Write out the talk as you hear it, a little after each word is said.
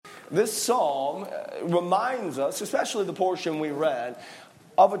this psalm reminds us, especially the portion we read,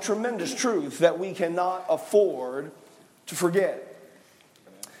 of a tremendous truth that we cannot afford to forget.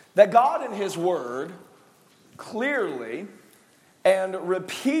 That God in His Word clearly and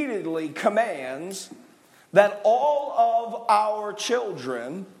repeatedly commands that all of our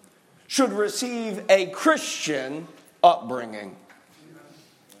children should receive a Christian upbringing.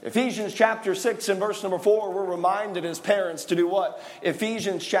 Ephesians chapter 6 and verse number 4, we're reminded as parents to do what?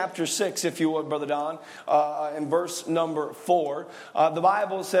 Ephesians chapter 6, if you would, Brother Don, in verse number 4. The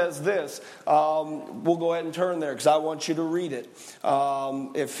Bible says this. We'll go ahead and turn there because I want you to read it.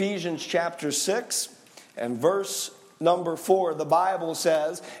 Ephesians chapter 6 and verse number 4, the Bible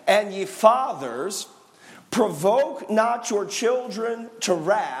says, "And ye fathers, provoke not your children to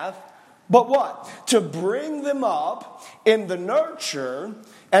wrath, but what? To bring them up in the nurture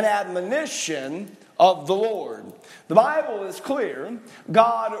and admonition of the Lord." The Bible is clear.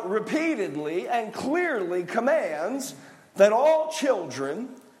 God repeatedly and clearly commands that all children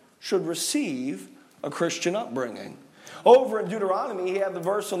should receive a Christian upbringing. Over in Deuteronomy, he had the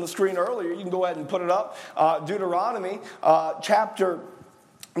verse on the screen earlier. You can go ahead and put it up. Deuteronomy chapter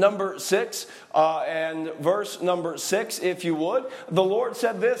number 6 and verse number 6, if you would. The Lord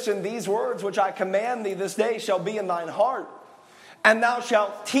said this, "In these words which I command thee this day shall be in thine heart, and thou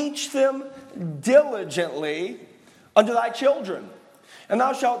shalt teach them diligently unto thy children. And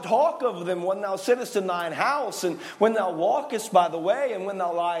thou shalt talk of them when thou sittest in thine house, and when thou walkest by the way, and when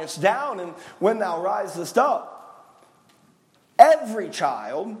thou liest down, and when thou risest up." Every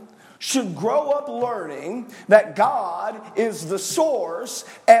child should grow up learning that God is the source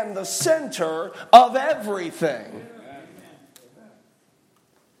and the center of everything.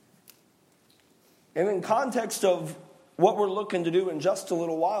 And in context of what we're looking to do in just a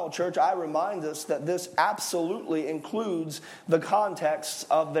little while, church, I remind us that this absolutely includes the context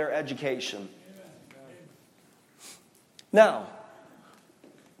of their education. Now,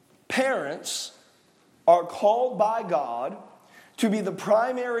 parents are called by God to be the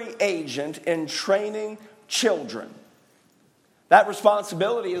primary agent in training children. That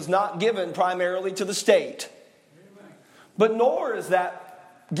responsibility is not given primarily to the state, but nor is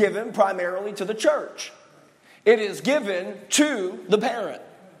that given primarily to the church. It is given to the parent.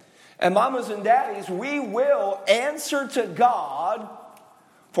 And mamas and daddies, we will answer to God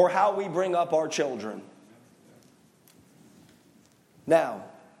for how we bring up our children. Now,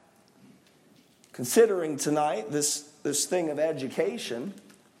 considering tonight this thing of education,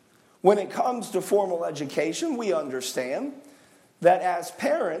 when it comes to formal education, we understand that as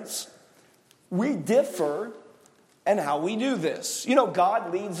parents, we differ in how we do this. You know,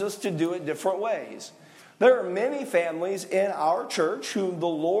 God leads us to do it different ways. There are many families in our church whom the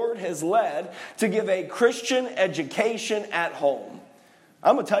Lord has led to give a Christian education at home.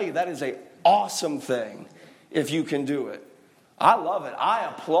 I'm going to tell you, that is an awesome thing if you can do it. I love it. I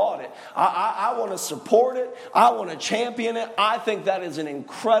applaud it. I want to support it. I want to champion it. I think that is an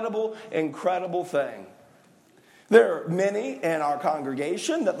incredible, incredible thing. There are many in our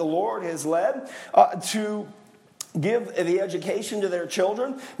congregation that the Lord has led to give the education to their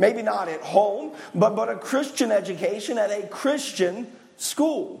children, maybe not at home, but a Christian education at a Christian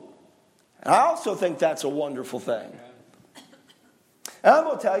school. And I also think that's a wonderful thing. And I'm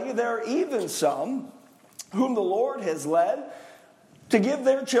going to tell you, there are even some whom the Lord has led to give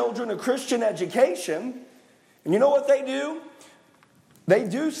their children a Christian education. And you know what they do? They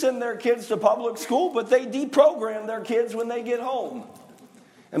do send their kids to public school, but they deprogram their kids when they get home.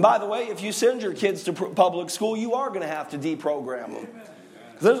 And by the way, if you send your kids to public school, you are going to have to deprogram them.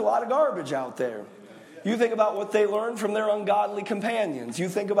 There's a lot of garbage out there. You think about what they learn from their ungodly companions. You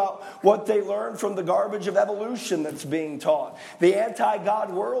think about what they learn from the garbage of evolution that's being taught, the anti-God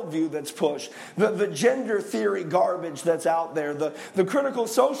worldview that's pushed, the gender theory garbage that's out there, the critical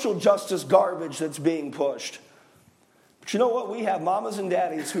social justice garbage that's being pushed. But you know what? We have mamas and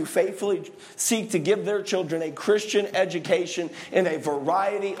daddies who faithfully seek to give their children a Christian education in a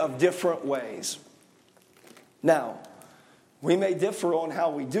variety of different ways. Now, we may differ on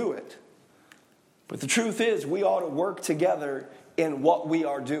how we do it, but the truth is we ought to work together in what we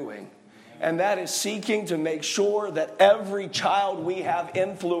are doing. And that is seeking to make sure that every child we have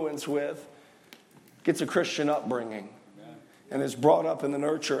influence with gets a Christian upbringing and is brought up in the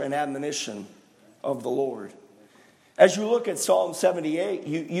nurture and admonition of the Lord. As you look at Psalm 78,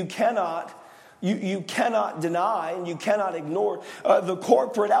 you cannot deny and you cannot ignore the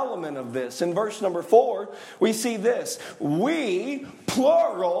corporate element of this. In verse number 4, we see this: we,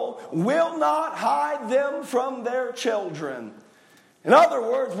 plural, will not hide them from their children. In other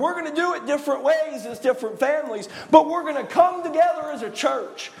words, we're going to do it different ways as different families, but we're going to come together as a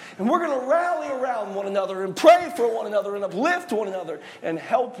church. And we're going to rally around one another and pray for one another and uplift one another and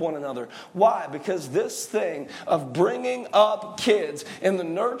help one another. Why? Because this thing of bringing up kids in the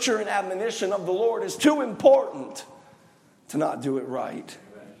nurture and admonition of the Lord is too important to not do it right.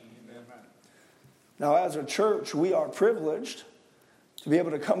 Now, as a church, we are privileged to be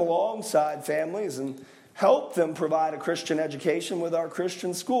able to come alongside families and help them provide a Christian education with our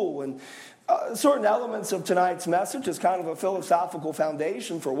Christian school. And certain elements of tonight's message is kind of a philosophical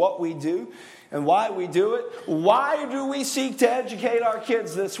foundation for what we do and why we do it. Why do we seek to educate our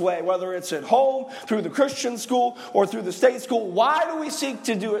kids this way, whether it's at home, through the Christian school, or through the state school? Why do we seek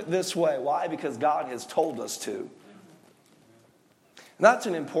to do it this way? Why? Because God has told us to. And that's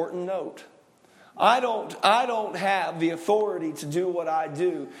an important note. I don't have the authority to do what I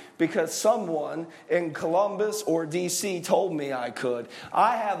do because someone in Columbus or D.C. told me I could.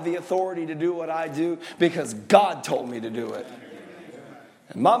 I have the authority to do what I do because God told me to do it.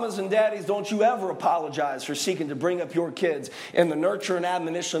 And mamas and daddies, don't you ever apologize for seeking to bring up your kids in the nurture and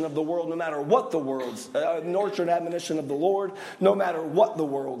admonition of the world, no matter what the world's nurture and admonition of the Lord, no matter what the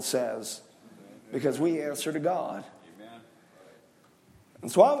world says, because we answer to God.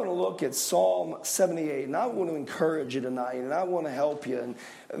 And so I want to look at Psalm 78, and I want to encourage you tonight, and I want to help you. And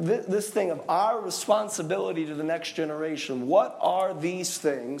this thing of our responsibility to the next generation, what are these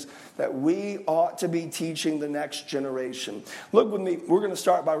things that we ought to be teaching the next generation? Look with me. We're going to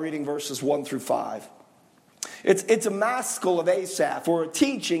start by reading verses 1 through 5. It's a maskil of Asaph, or a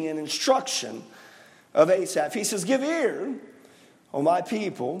teaching and instruction of Asaph. He says, "Give ear, O my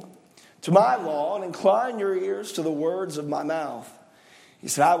people, to my law, and incline your ears to the words of my mouth. He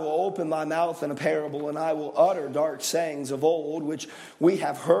said, I will open my mouth in a parable, and I will utter dark sayings of old, which we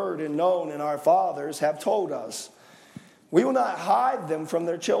have heard and known, and our fathers have told us. We will not hide them from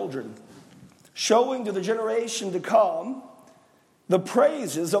their children, showing to the generation to come the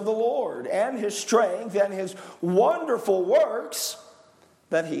praises of the Lord, and his strength, and his wonderful works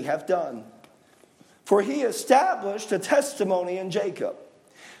that he hath done. For he established a testimony in Jacob,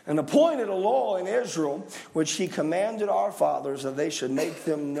 and appointed a law in Israel, which he commanded our fathers that they should make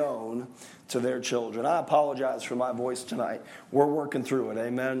them known to their children." I apologize for my voice tonight. We're working through it.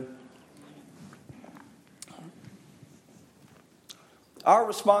 Amen. Our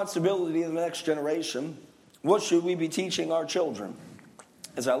responsibility to the next generation. What should we be teaching our children?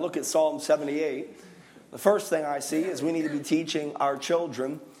 As I look at Psalm 78, the first thing I see is we need to be teaching our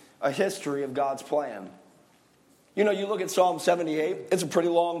children a history of God's plan. You know, you look at Psalm 78, it's a pretty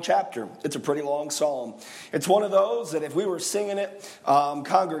long chapter. It's a pretty long psalm. It's one of those that if we were singing it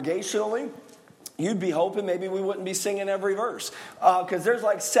congregationally, you'd be hoping maybe we wouldn't be singing every verse because there's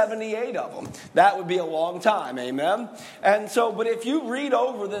like 78 of them. That would be a long time, amen? And so, but if you read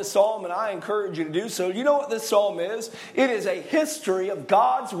over this psalm, and I encourage you to do so, you know what this psalm is? It is a history of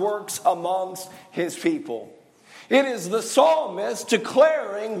God's works amongst his people. It is the psalmist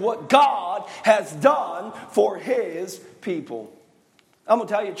declaring what God has done for his people. I'm going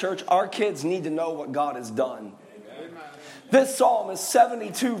to tell you, church, our kids need to know what God has done. Amen. This psalm is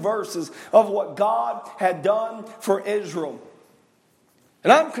 72 verses of what God had done for Israel.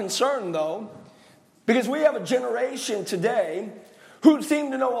 And I'm concerned, though, because we have a generation today who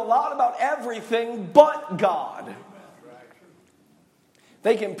seem to know a lot about everything but God.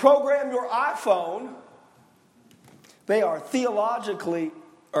 They can program your iPhone. They are technologically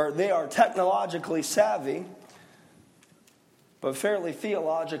savvy, but fairly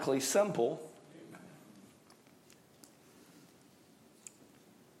theologically simple.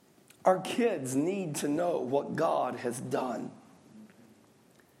 Our kids need to know what God has done.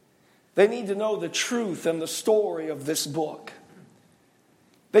 They need to know the truth and the story of this book.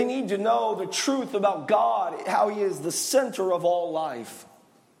 They need to know the truth about God, how he is the center of all life.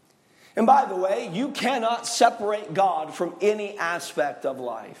 And by the way, you cannot separate God from any aspect of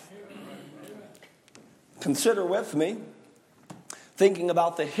life. Consider with me, thinking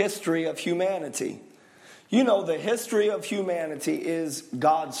about the history of humanity. You know, the history of humanity is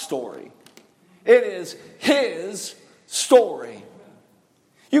God's story. It is his story.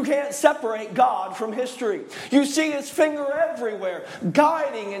 You can't separate God from history. You see his finger everywhere,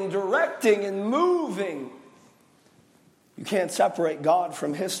 guiding and directing and moving. You can't separate God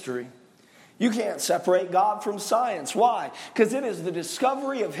from history. You can't separate God from science. Why? Because it is the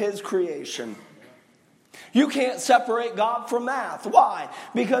discovery of his creation. You can't separate God from math. Why?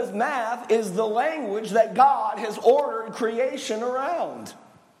 Because math is the language that God has ordered creation around.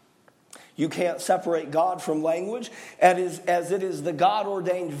 You can't separate God from language as it is the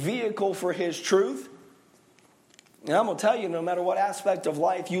God-ordained vehicle for his truth. And I'm going to tell you, no matter what aspect of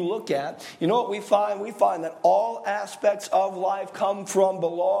life you look at, you know what we find? We find that all aspects of life come from,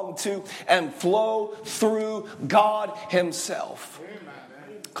 belong to, and flow through God himself.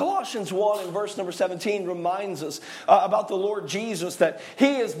 Colossians 1 and verse number 17 reminds us about the Lord Jesus, that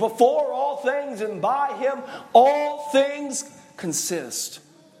he is before all things, and by him all things consist.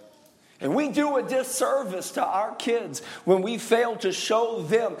 And we do a disservice to our kids when we fail to show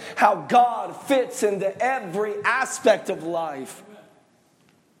them how God fits into every aspect of life.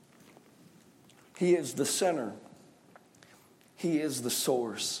 He is the center. He is the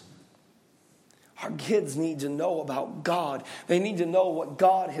source. Our kids need to know about God. They need to know what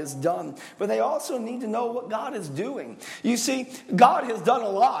God has done. But they also need to know what God is doing. You see, God has done a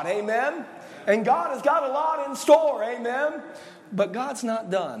lot, amen? And God has got a lot in store, amen? But God's not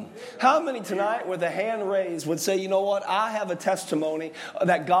done. How many tonight with a hand raised would say, you know what, I have a testimony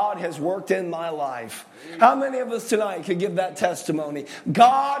that God has worked in my life? How many of us tonight could give that testimony?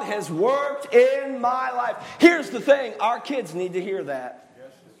 God has worked in my life. Here's the thing, our kids need to hear that.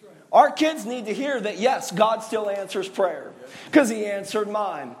 Our kids need to hear that, yes, God still answers prayer because he answered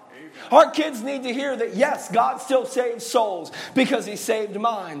mine. Our kids need to hear that, yes, God still saves souls because he saved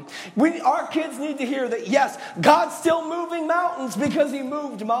mine. Our kids need to hear that, yes, God's still moving mountains because he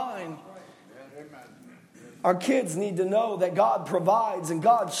moved mine. Our kids need to know that God provides and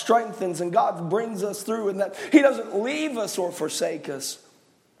God strengthens and God brings us through, and that he doesn't leave us or forsake us.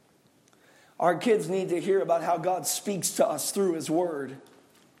 Our kids need to hear about how God speaks to us through his word.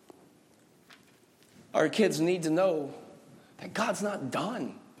 Our kids need to know that God's not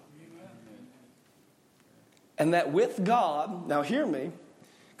done. And that with God, now hear me,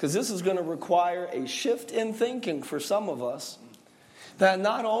 because this is going to require a shift in thinking for some of us, that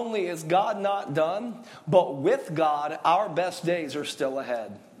not only is God not done, but with God, our best days are still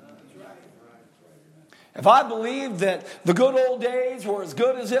ahead. If I believe that the good old days were as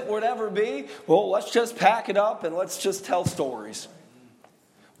good as it would ever be, well, let's just pack it up and let's just tell stories.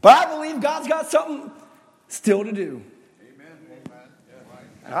 But I believe God's got something still to do.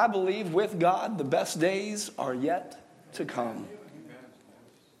 And I believe with God, the best days are yet to come.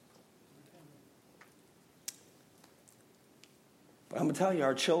 But I'm going to tell you,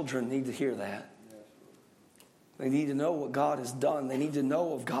 our children need to hear that. They need to know what God has done. They need to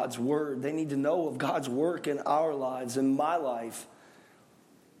know of God's word. They need to know of God's work in our lives, in my life.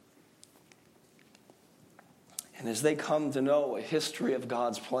 And as they come to know a history of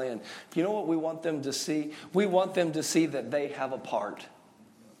God's plan, you know what we want them to see? We want them to see that they have a part.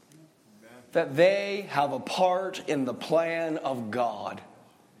 That they have a part in the plan of God.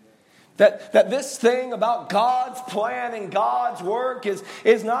 That this thing about God's plan and God's work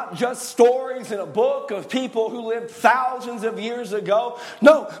is not just stories in a book of people who lived thousands of years ago.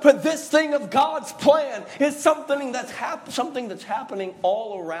 No, but this thing of God's plan is something that's happening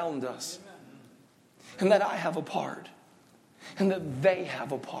all around us. And that I have a part. And that they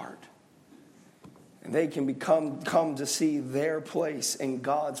have a part. And they can come to see their place in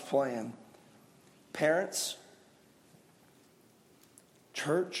God's plan. Parents,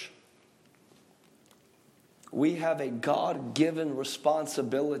 church, we have a God-given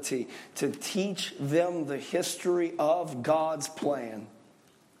responsibility to teach them the history of God's plan.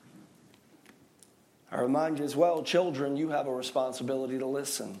 I remind you as well, children, you have a responsibility to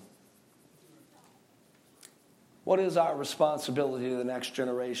listen. What is our responsibility to the next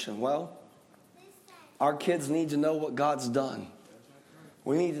generation? Well, our kids need to know what God's done.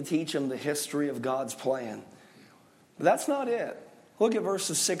 We need to teach them the history of God's plan. But that's not it. Look at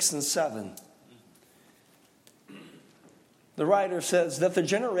verses 6 and 7. The writer says that the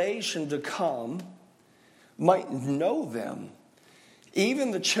generation to come might know them,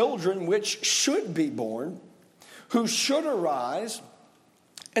 even the children which should be born, who should arise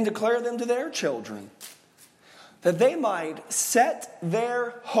and declare them to their children, that they might set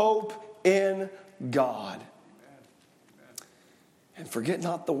their hope in God. And forget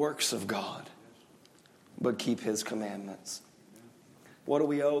not the works of God, but keep his commandments. What do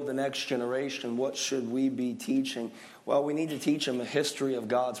we owe the next generation? What should we be teaching? Well, we need to teach them a history of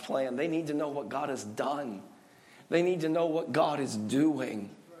God's plan. They need to know what God has done. They need to know what God is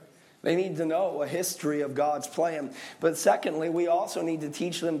doing. They need to know a history of God's plan. But secondly, we also need to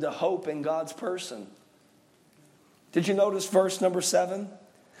teach them to hope in God's person. Did you notice verse number 7?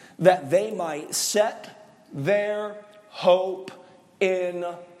 That they might set their hope in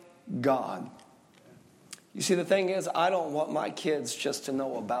God. You see, the thing is, I don't want my kids just to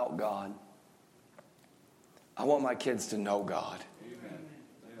know about God. I want my kids to know God.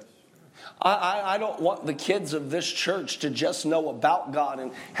 I don't want the kids of this church to just know about God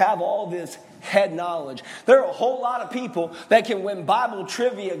and have all this head knowledge. There are a whole lot of people that can win Bible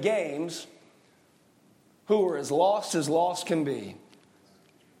trivia games who are as lost can be.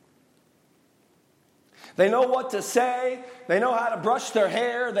 They know what to say. They know how to brush their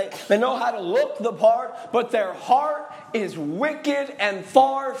hair. They know how to look the part. But their heart is wicked and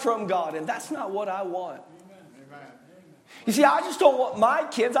far from God. And that's not what I want. You see, I just don't want my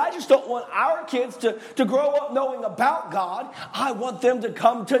kids, I just don't want our kids to grow up knowing about God. I want them to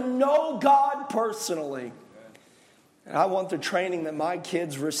come to know God personally. And I want the training that my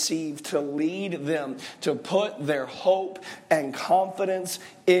kids receive to lead them to put their hope and confidence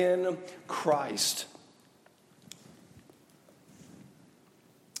in Christ.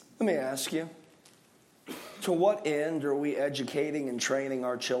 Let me ask you, to what end are we educating and training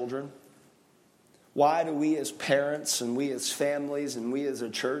our children? Why do we as parents and we as families and we as a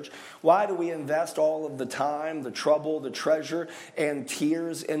church, why do we invest all of the time, the trouble, the treasure, and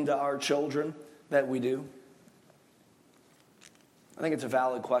tears into our children that we do? I think it's a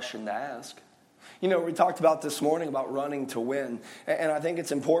valid question to ask. You know, we talked about this morning about running to win. And I think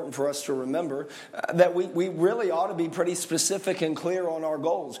it's important for us to remember that we really ought to be pretty specific and clear on our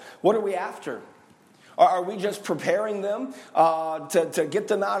goals. What are we after? Are we just preparing them to get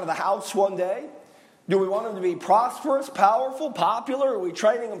them out of the house one day? Do we want them to be prosperous, powerful, popular? Are we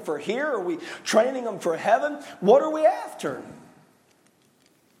training them for here? Are we training them for heaven? What are we after?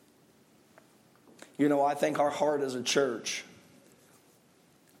 You know, I think our heart as a church,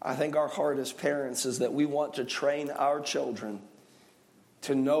 I think our heart as parents is that we want to train our children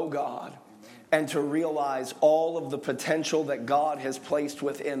to know God and to realize all of the potential that God has placed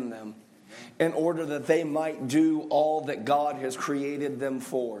within them in order that they might do all that God has created them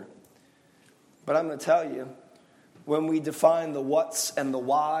for. But I'm going to tell you, when we define the what's and the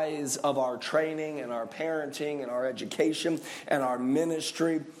whys of our training and our parenting and our education and our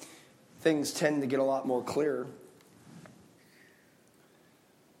ministry, things tend to get a lot more clear.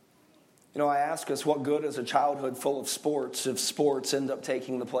 You know, I ask us, what good is a childhood full of sports if sports end up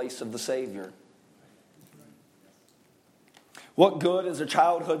taking the place of the Savior? What good is a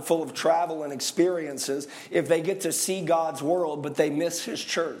childhood full of travel and experiences if they get to see God's world but they miss His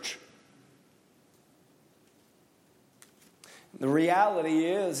church? The reality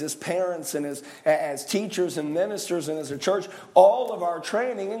is, as parents and as teachers and ministers and as a church, all of our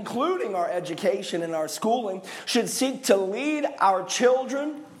training, including our education and our schooling, should seek to lead our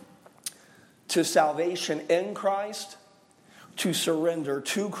children to salvation in Christ, to surrender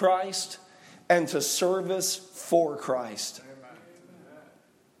to Christ, and to service for Christ.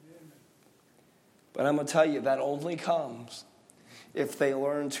 But I'm going to tell you, that only comes if they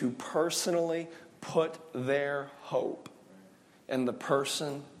learn to personally put their hope in the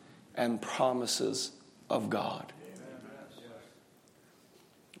person and promises of God.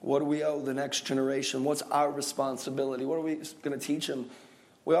 What do we owe the next generation? What's our responsibility? What are we going to teach them?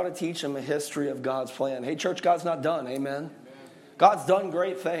 We ought to teach them a history of God's plan. Hey, church, God's not done. Amen. God's done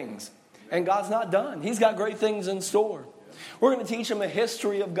great things. And God's not done. He's got great things in store. We're going to teach them a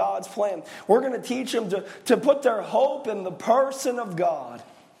history of God's plan. We're going to teach them to put their hope in the person of God.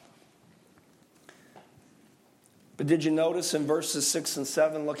 But did you notice in verses 6 and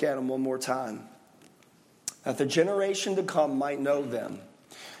 7, look at them one more time, that the generation to come might know them,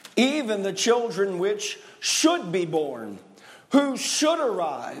 even the children which should be born, who should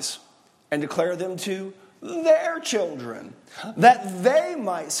arise and declare them to their children, that they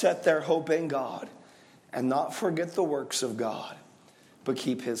might set their hope in God and not forget the works of God, but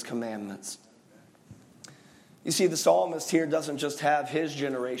keep His commandments. You see, the psalmist here doesn't just have his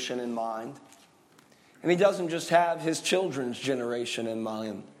generation in mind, and he doesn't just have his children's generation in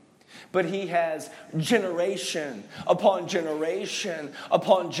mind, but he has generation upon generation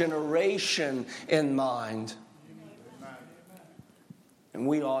upon generation in mind. And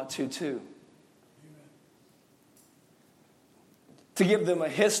we ought to too. To give them a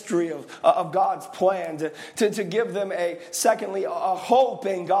history of God's plan, to give them secondly, a hope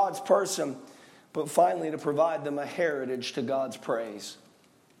in God's person, but finally to provide them a heritage to God's praise.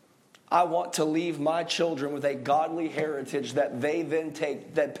 I want to leave my children with a godly heritage that they then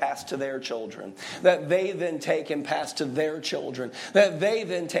take, that pass to their children, that they then take and pass to their children, that they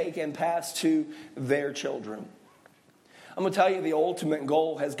then take and pass to their children. I'm going to tell you, the ultimate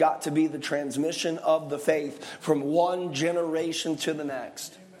goal has got to be the transmission of the faith from one generation to the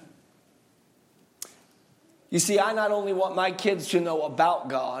next. You see, I not only want my kids to know about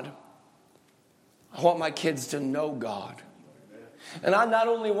God, I want my kids to know God. And I not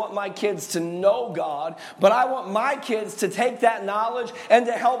only want my kids to know God, but I want my kids to take that knowledge and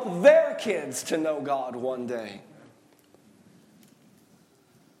to help their kids to know God one day.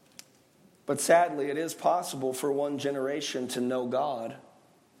 But sadly, it is possible for one generation to know God,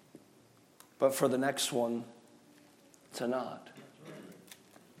 but for the next one to not.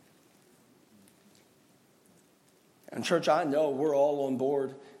 And church, I know we're all on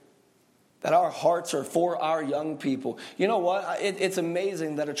board that our hearts are for our young people. You know what? It's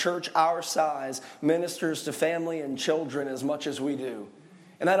amazing that a church our size ministers to family and children as much as we do.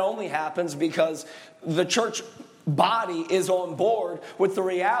 And that only happens because the church body is on board with the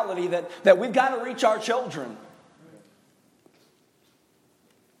reality that we've got to reach our children.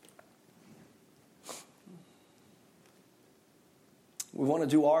 We want to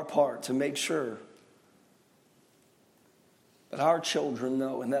do our part to make sure that our children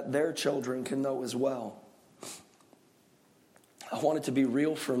know and that their children can know as well. I want it to be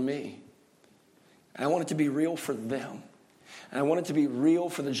real for me. And I want it to be real for them. And I want it to be real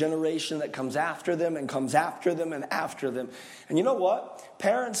for the generation that comes after them and comes after them and after them. And you know what?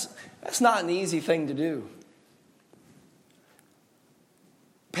 Parents, that's not an easy thing to do.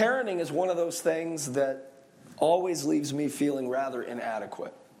 Parenting is one of those things that always leaves me feeling rather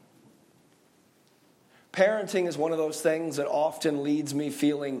inadequate. Parenting is one of those things that often leads me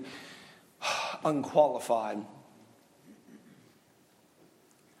feeling unqualified.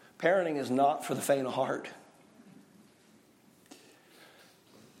 Parenting is not for the faint of heart.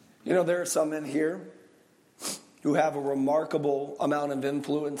 You know, there are some in here who have a remarkable amount of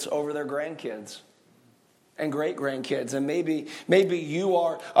influence over their grandkids and great-grandkids. And maybe you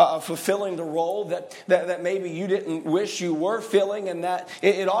are fulfilling the role that maybe you didn't wish you were filling, and that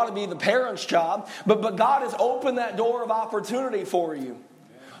it ought to be the parents' job. But God has opened that door of opportunity for you.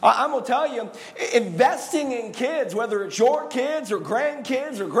 I'm going to tell you, investing in kids, whether it's your kids or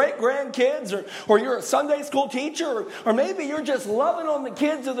grandkids or great-grandkids, or you're a Sunday school teacher, or maybe you're just loving on the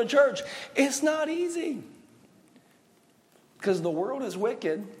kids of the church, it's not easy. Because the world is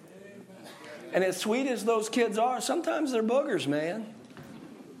wicked. And as sweet as those kids are, sometimes they're boogers, man.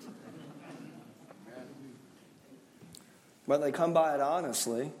 But they come by it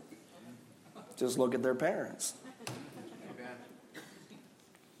honestly. Just look at their parents.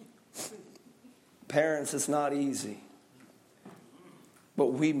 Parents, it's not easy. But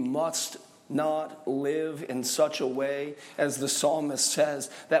we must not live in such a way, as the psalmist says,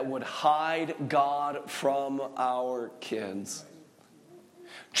 that would hide God from our kids.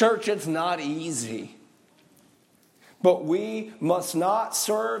 Church, it's not easy. But we must not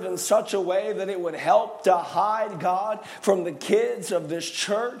serve in such a way that it would help to hide God from the kids of this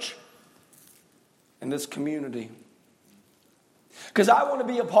church and this community. Because I want to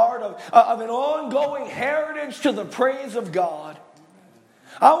be a part of an ongoing heritage to the praise of God.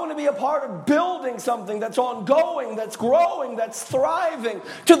 I want to be a part of building something that's ongoing, that's growing, that's thriving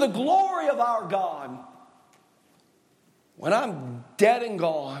to the glory of our God. When I'm dead and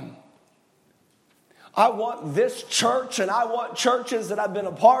gone, I want this church and I want churches that I've been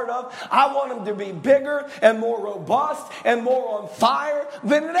a part of, I want them to be bigger and more robust and more on fire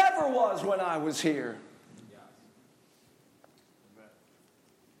than it ever was when I was here.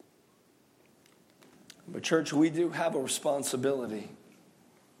 But church, we do have a responsibility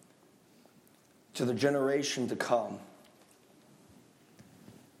to the generation to come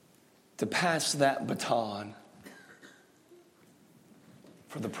to pass that baton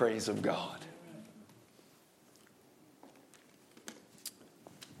for the praise of God.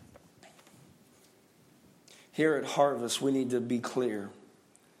 Here at Harvest, we need to be clear.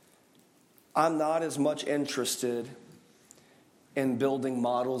 I'm not as much interested in building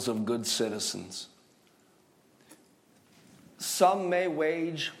models of good citizens. Some may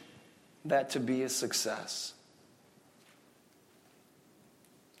wage that to be a success.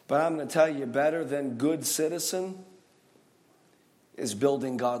 But I'm going to tell you, better than good citizen is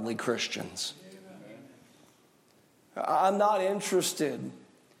building godly Christians. I'm not interested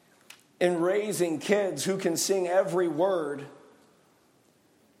in raising kids who can sing every word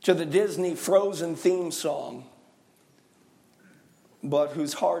to the Disney Frozen theme song, but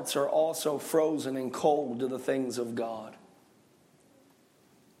whose hearts are also frozen and cold to the things of God.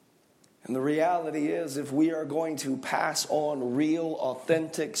 And the reality is, if we are going to pass on real,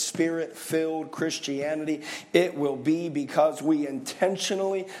 authentic, Spirit-filled Christianity, it will be because we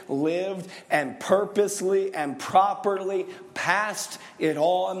intentionally lived and purposely and properly passed it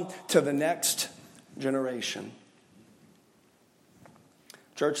on to the next generation.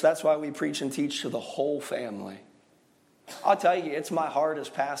 Church, that's why we preach and teach to the whole family. I'll tell you, it's my heart as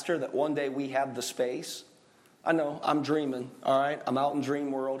pastor that one day we have the space. I know, I'm dreaming, all right? I'm out in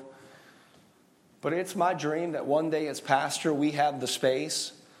dream world. But it's my dream that one day as pastor we have the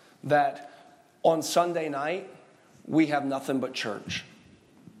space that on Sunday night we have nothing but church.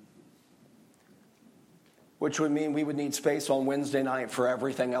 which would mean we would need space on Wednesday night for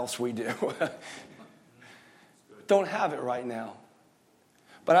everything else we do. Don't have it right now.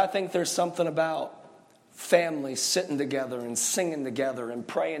 But I think there's something about families sitting together and singing together and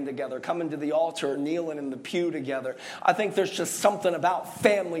praying together, coming to the altar, kneeling in the pew together. I think there's just something about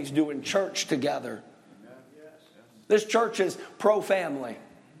families doing church together. This church is pro-family.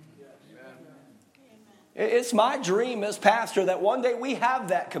 It's my dream as pastor that one day we have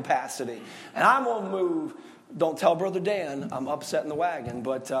that capacity. And I'm going to move, don't tell Brother Dan, I'm upsetting the wagon,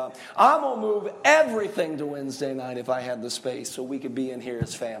 but I'm going to move everything to Wednesday night if I had the space so we could be in here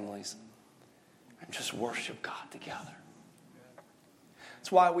as families and just worship God together.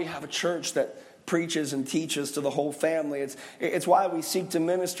 That's why we have a church that preaches and teaches to the whole family. It's why we seek to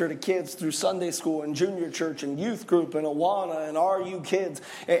minister to kids through Sunday school and junior church and youth group and Awana and RU Kids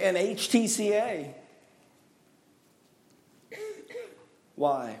and HTCA.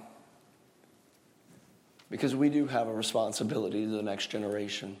 Why? Because we do have a responsibility to the next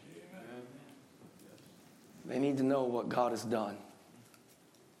generation. They need to know what God has done.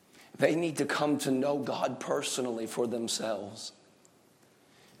 They need to come to know God personally for themselves.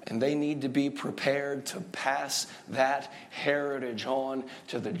 And they need to be prepared to pass that heritage on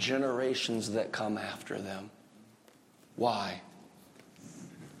to the generations that come after them. Why?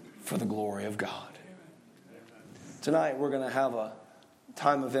 For the glory of God. Tonight we're going to have a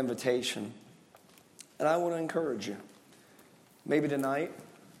time of invitation. And I want to encourage you. Maybe tonight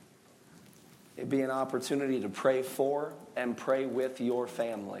it'd be an opportunity to pray for and pray with your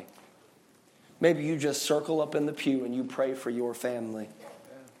family. Maybe you just circle up in the pew and you pray for your family.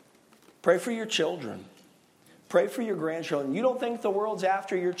 Pray for your children. Pray for your grandchildren. You don't think the world's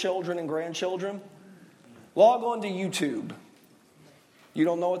after your children and grandchildren? Log on to YouTube. You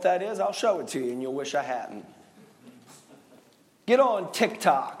don't know what that is? I'll show it to you and you'll wish I hadn't. Get on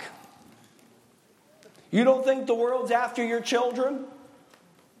TikTok. You don't think the world's after your children?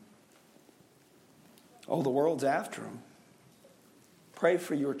 Oh, the world's after them. Pray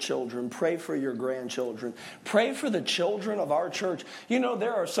for your children. Pray for your grandchildren. Pray for the children of our church. You know,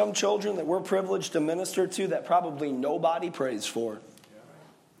 there are some children that we're privileged to minister to that probably nobody prays for.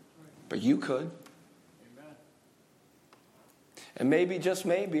 But you could. And maybe, just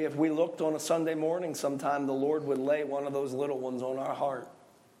maybe, if we looked on a Sunday morning sometime, the Lord would lay one of those little ones on our heart.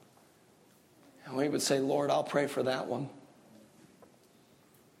 And we would say, Lord, I'll pray for that one.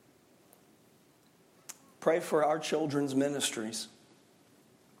 Pray for our children's ministries.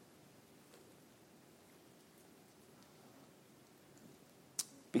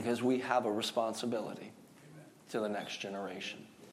 Because we have a responsibility to the next generation.